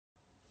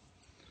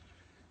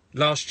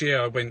Last year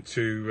I went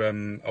to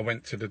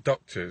the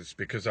doctors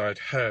because I'd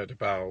heard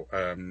about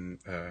I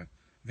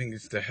think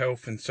it's the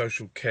Health and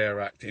Social Care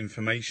Act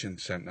Information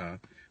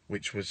Centre,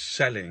 which was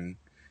selling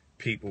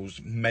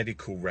people's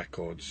medical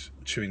records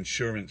to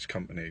insurance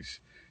companies.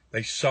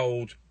 They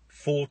sold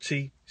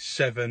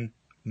 47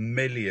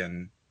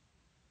 million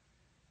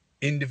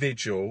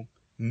individual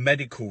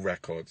medical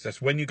records.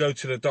 That's when you go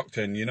to the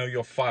doctor and you know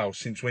your file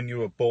since when you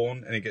were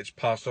born and it gets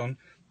passed on.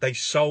 They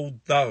sold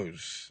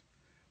those.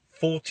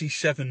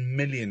 47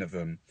 million of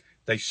them.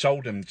 They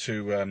sold them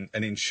to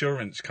an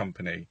insurance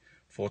company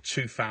for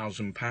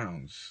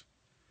 £2,000.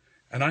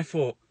 And I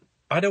thought,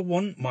 I don't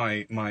want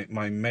my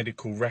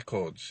medical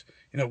records.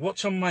 You know,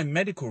 what's on my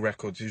medical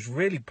records is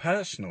really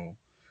personal.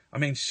 I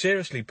mean,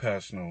 seriously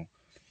personal.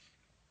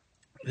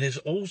 There's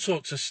all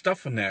sorts of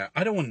stuff in there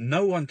I don't want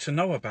no one to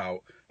know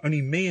about,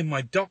 only me and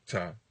my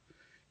doctor.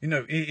 You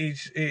know,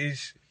 it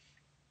is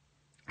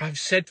I've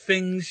said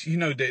things, you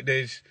know,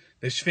 there's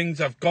things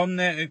I've gone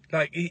there,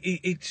 like,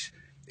 it's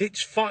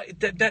fine.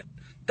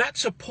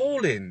 That's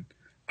appalling.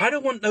 I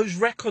don't want those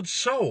records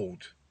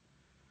sold.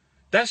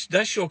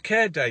 That's your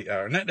care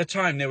data. And at the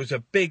time, there was a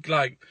big,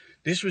 like,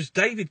 this was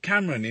David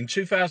Cameron in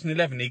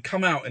 2011. He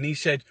come out and he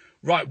said,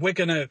 right, we're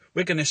gonna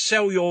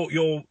sell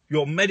your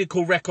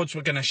medical records.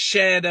 We're gonna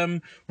share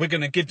them. We're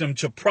gonna give them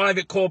to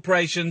private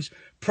corporations,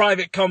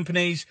 private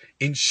companies,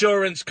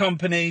 insurance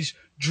companies,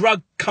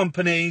 drug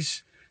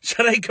companies,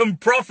 so they can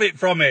profit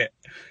from it.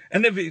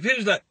 And then he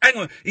was like, hang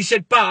on. He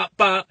said,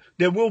 but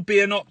there will be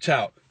an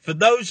opt-out. For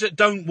those that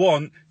don't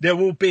want, there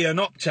will be an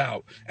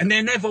opt-out. And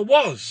there never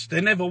was.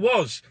 There never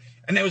was.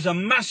 And there was a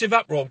massive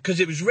uproar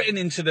because it was written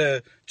into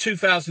the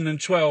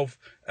 2012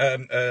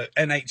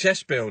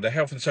 NHS bill, the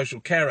Health and Social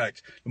Care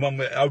Act, the one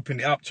that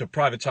opened it up to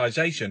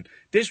privatisation.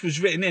 This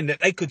was written in that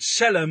they could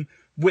sell them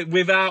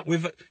without,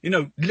 you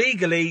know,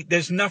 legally,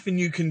 there's nothing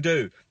you can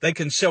do. They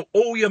can sell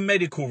all your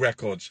medical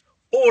records.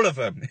 All of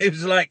them. It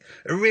was like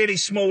a really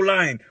small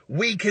line.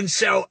 We can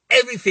sell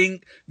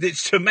everything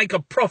that's to make a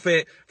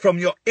profit from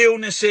your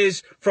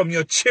illnesses, from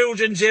your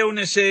children's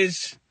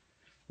illnesses.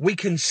 We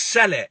can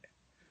sell it.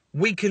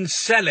 We can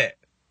sell it.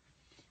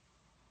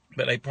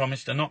 But they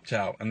promised an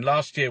opt-out. And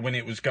last year when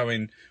it was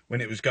going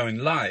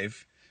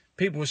live,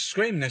 people were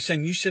screaming. They're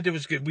saying, you said it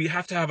was good. We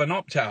have to have an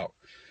opt-out.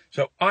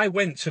 So I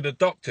went to the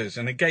doctors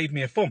and they gave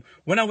me a form.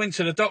 When I went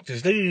to the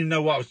doctors, they didn't even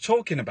know what I was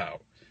talking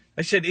about.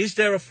 They said, is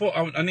there a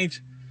form?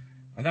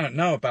 I don't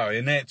know about it.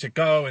 And they had to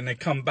go and they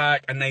come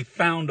back and they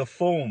found a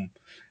form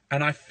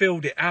and I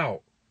filled it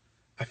out.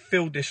 I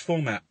filled this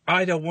form out.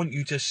 I don't want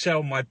you to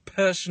sell my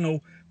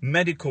personal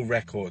medical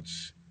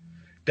records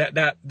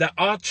that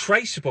are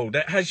traceable,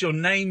 that has your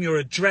name, your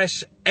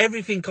address,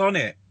 everything on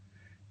it.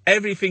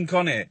 Everything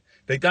on it.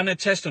 They've done a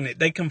test on it.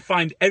 They can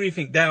find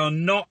everything. They are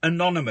not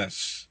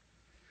anonymous.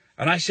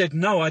 And I said,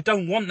 no, I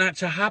don't want that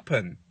to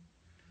happen.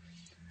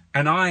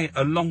 And I,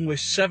 along with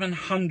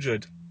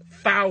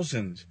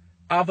 700,000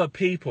 other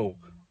people,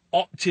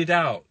 opted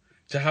out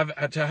to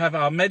have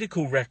our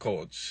medical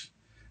records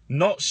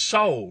not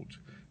sold,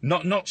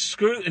 not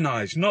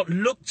scrutinised, not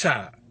looked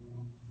at.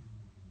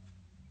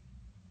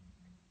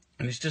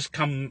 And it's just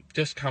come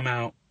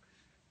out.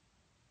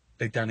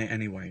 They've done it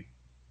anyway.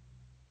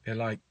 I'm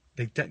like,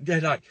 you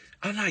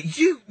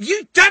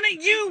done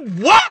it. You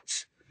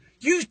what?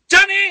 You've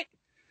done it.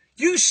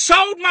 You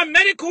sold my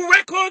medical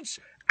records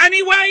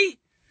anyway.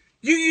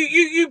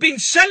 You've been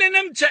selling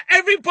them to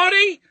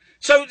everybody.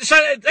 So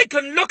they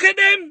can look at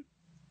them.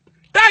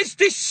 That's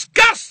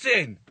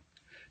disgusting.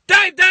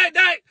 And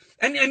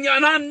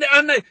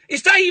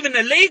is that even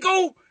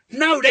illegal?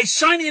 No, they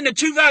signed it in the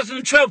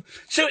 2012.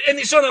 So, and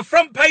it's on the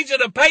front page of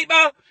the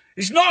paper.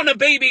 It's not on the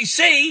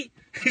BBC.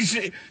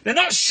 They're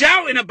not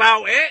shouting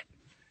about it.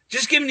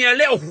 Just giving you a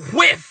little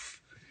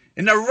whiff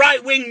in the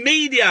right-wing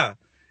media.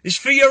 It's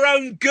for your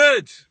own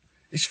good.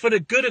 It's for the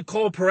good of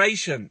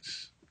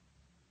corporations.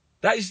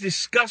 That is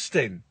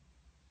disgusting.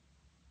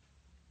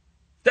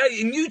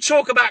 And you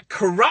talk about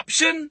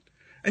corruption,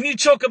 and you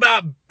talk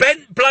about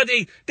bent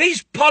bloody,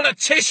 these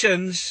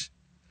politicians,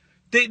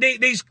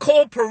 these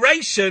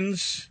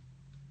corporations,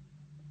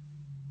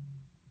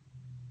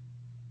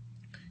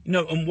 you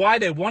know, and why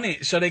they want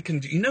it, so they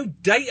can, you know,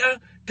 data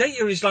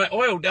is like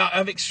oil.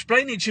 I've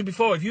explained it to you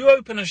before. If you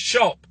open a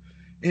shop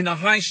in a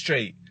high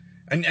street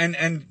and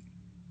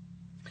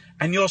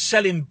you're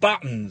selling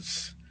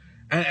buttons,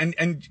 and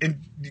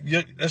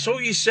that's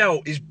all you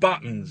sell is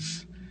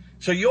buttons.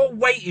 So you're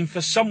waiting for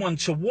someone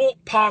to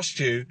walk past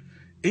you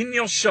in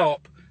your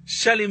shop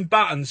selling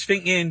buttons,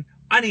 thinking,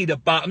 I need a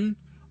button.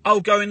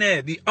 I'll go in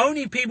there. The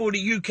only people that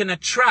you can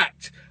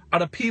attract are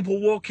the people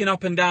walking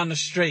up and down the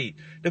street,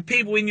 the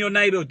people in your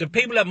neighborhood, the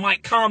people that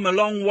might come a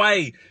long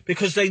way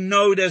because they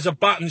know there's a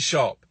button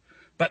shop.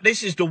 But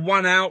this is the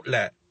one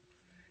outlet.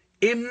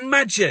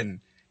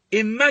 Imagine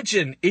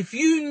if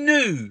you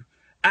knew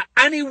at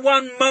any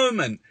one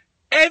moment,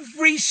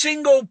 every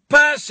single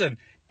person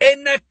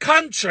in the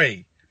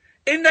country,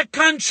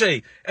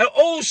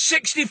 all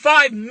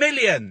 65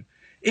 million,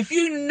 if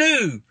you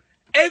knew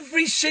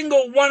every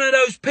single one of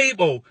those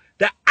people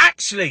that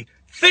actually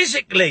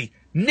physically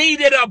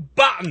needed a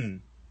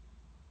button,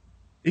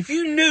 if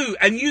you knew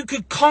and you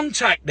could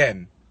contact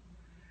them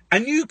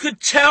and you could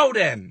tell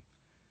them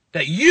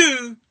that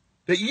you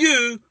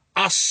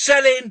are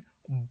selling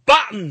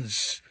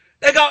buttons,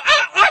 they go,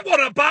 I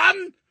want a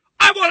button.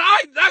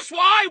 That's what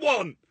I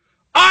want.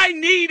 I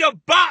need a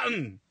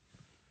button.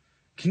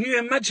 Can you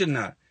imagine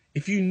that?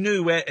 If you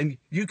knew where, and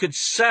you could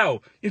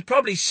sell, you'd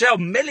probably sell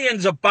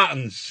millions of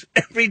buttons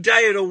every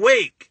day of the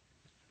week.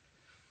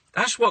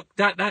 That's what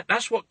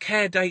that's what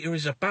care data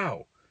is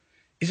about.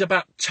 It's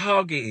about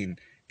targeting.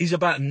 It's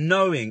about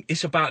knowing.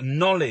 It's about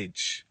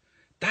knowledge.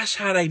 That's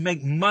how they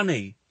make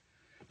money.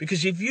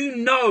 Because if you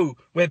know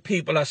where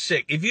people are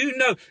sick, if you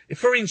know,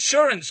 for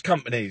insurance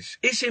companies,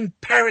 it's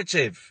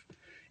imperative.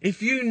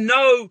 If you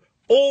know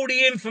all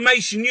the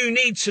information you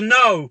need to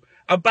know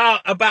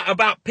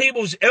about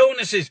people's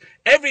illnesses,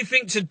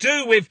 everything to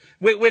do with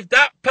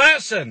that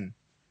person,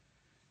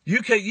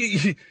 you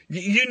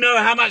know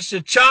how much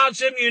to charge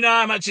them, you know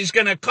how much it's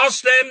going to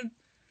cost them.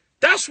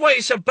 That's what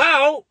it's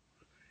about.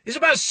 It's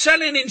about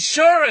selling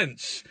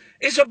insurance.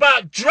 It's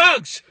about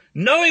drugs,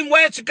 knowing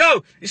where to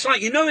go. It's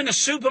like, in a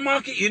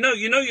supermarket, you know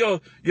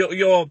your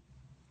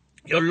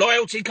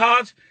loyalty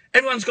card.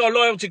 Everyone's got a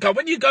loyalty card.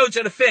 When you go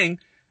to the thing,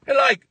 they're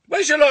like,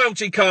 "Where's your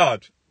loyalty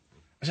card?"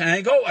 I say, "I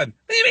ain't got one."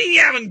 What do you mean you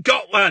haven't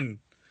got one?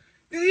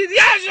 He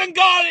hasn't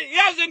got it. He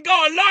hasn't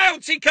got a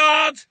loyalty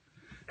card.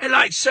 They're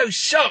like so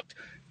shocked.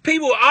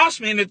 People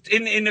asked me in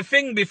the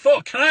thing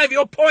before, "Can I have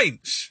your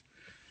points?"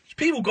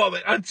 People got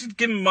it. I just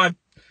give them my.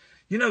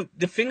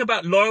 The thing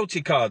about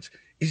loyalty cards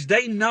is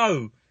they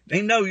know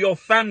your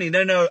family.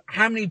 They know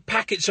how many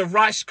packets of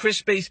Rice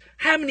Krispies,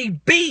 how many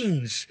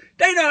beans.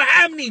 They know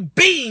how many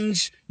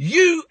beans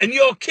you and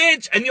your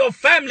kids and your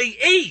family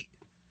eat.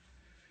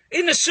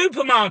 In the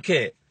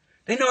supermarket,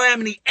 they know how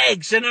many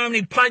eggs, they know how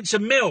many pints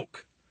of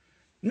milk.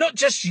 Not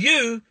just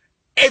you,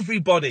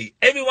 everybody,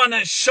 everyone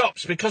that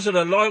shops because of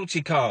the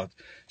loyalty card.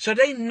 So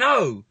they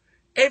know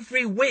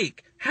every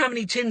week how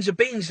many tins of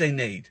beans they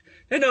need.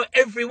 They know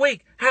every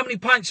week how many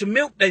pints of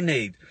milk they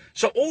need.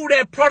 So all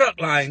their product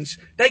lines,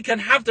 they can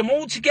have them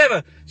all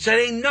together. So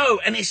they know,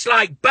 and it's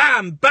like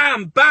bam,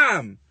 bam,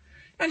 bam.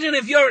 Imagine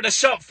if you're at the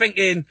shop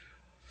thinking,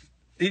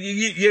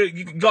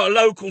 you got a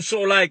local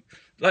sort of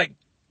like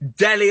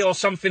deli or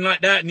something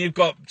like that, and you've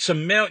got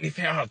some milk, and you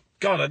think, "Oh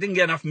God, I didn't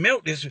get enough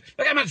milk this week.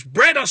 Look how much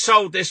bread I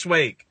sold this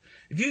week."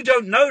 If you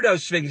don't know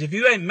those things, if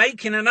you ain't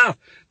making enough,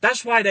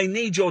 that's why they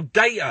need your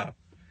data.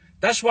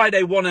 That's why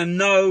they want to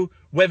know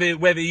whether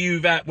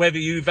you've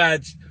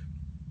had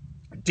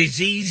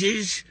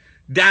diseases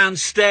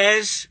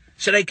downstairs,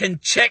 so they can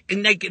check,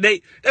 and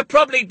they'll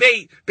probably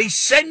be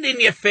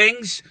sending you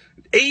things,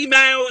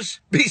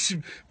 emails,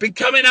 be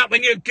coming up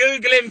when you're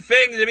Googling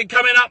things, they'll be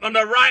coming up on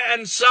the right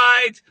hand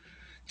side.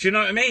 Do you know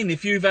what I mean?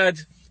 If you've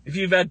had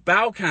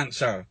bowel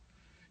cancer,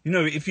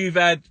 if you've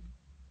had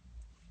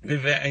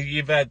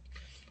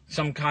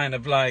some kind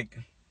of I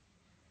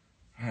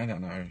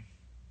don't know,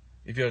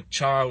 if your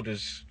child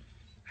has,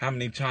 how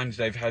many times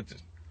they've had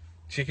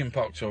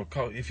chickenpox or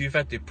cold. If you've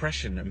had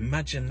depression,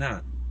 imagine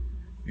that.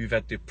 You've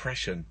had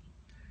depression.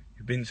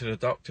 You've been to the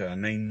doctor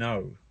and they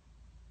know.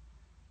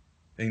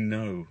 They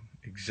know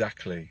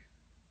exactly.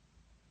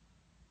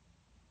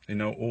 They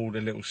know all the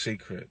little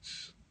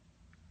secrets.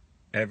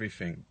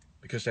 Everything.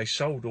 Because they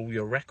sold all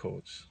your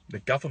records. The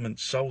government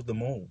sold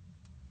them all.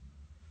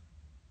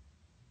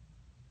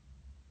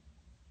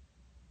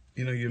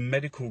 Your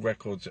medical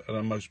records are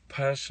the most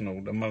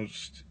personal, the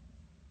most...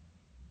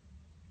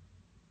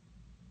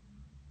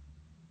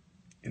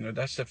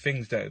 that's the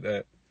things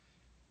that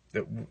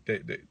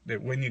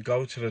when you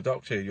go to the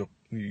doctor,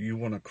 you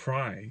want to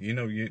cry.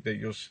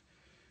 It's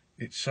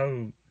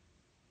so...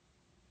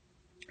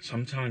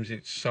 Sometimes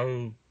it's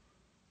so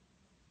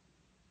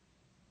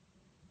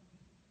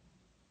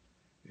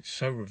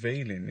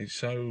revealing. It's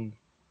so...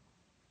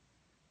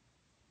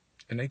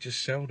 And they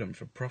just sell them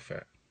for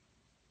profit.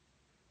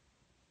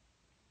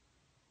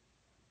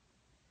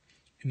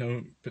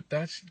 But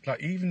that's like,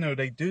 even though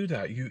they do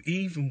that, you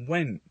even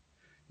went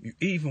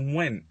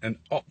and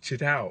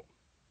opted out.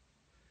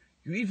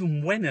 You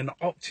even went and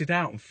opted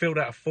out and filled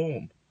out a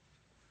form.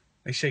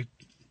 They say,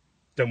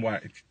 "Don't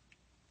worry."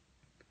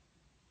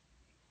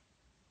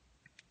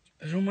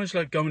 It's almost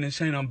like going and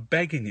saying, I'm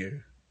begging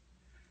you.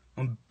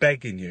 I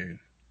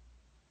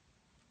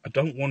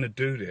don't want to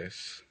do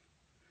this.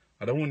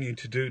 I don't want you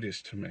to do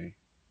this to me.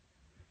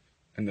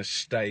 And the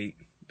state,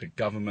 the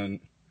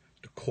government,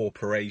 the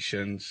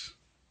corporations,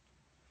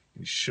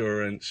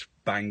 insurance,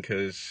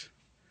 bankers,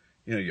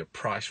 your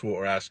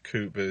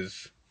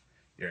PricewaterhouseCoopers,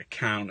 your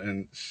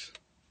accountants.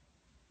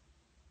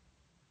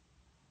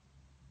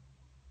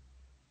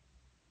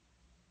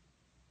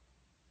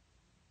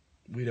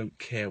 We don't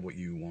care what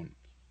you want.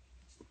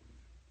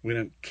 We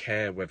don't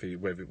care whether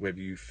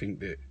you think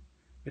that.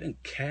 We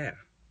don't care.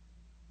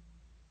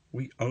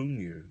 We own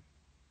you.